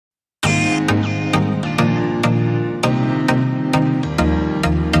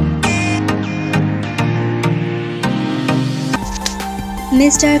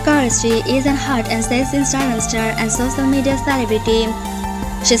Mr. Koriste is an hot and sexy Instagram star and social media celebrity.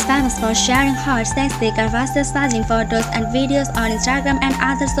 She's famous for sharing hot, sexy, curvaceous styling photos and videos on Instagram and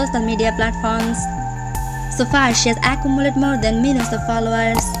other social media platforms. So far, she has accumulated more than millions of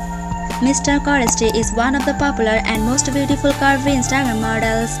followers. Mr. Koriste is one of the popular and most beautiful curvy Instagram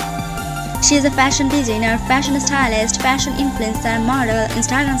models. She is a fashion designer, fashion stylist, fashion influencer, model,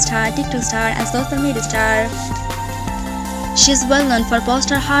 Instagram star, TikTok star, and social media star. She is well known for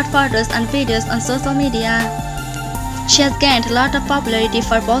posting hot photos and videos on social media. She has gained a lot of popularity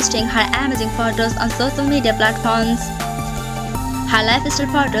for posting her amazing photos on social media platforms. Her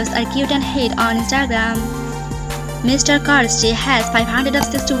lifestyle photos are cute and hit on Instagram. Mr. Koriste has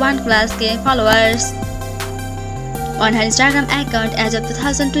 561,000 followers on her Instagram account as of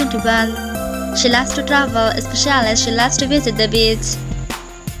 2021. She loves to travel, especially she loves to visit the beach.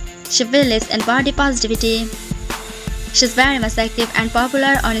 She believes in body positivity. She's very much active and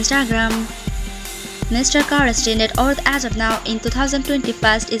popular on Instagram. Mr. Koriste net worth as of now in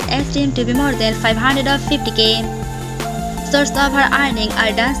 2021 is estimated to be more than 550k. Source of her earning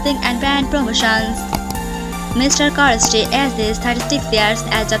are dancing and brand promotions. Mr. Koriste is 36 years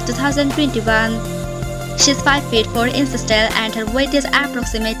as of 2021. She's 5 feet 4 inches tall and her weight is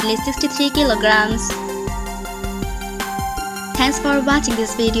approximately 63 kilograms. Thanks for watching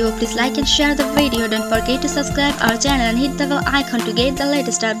this video. Please like and share the video. Don't forget to subscribe our channel and hit the bell icon to get the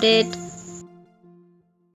latest update.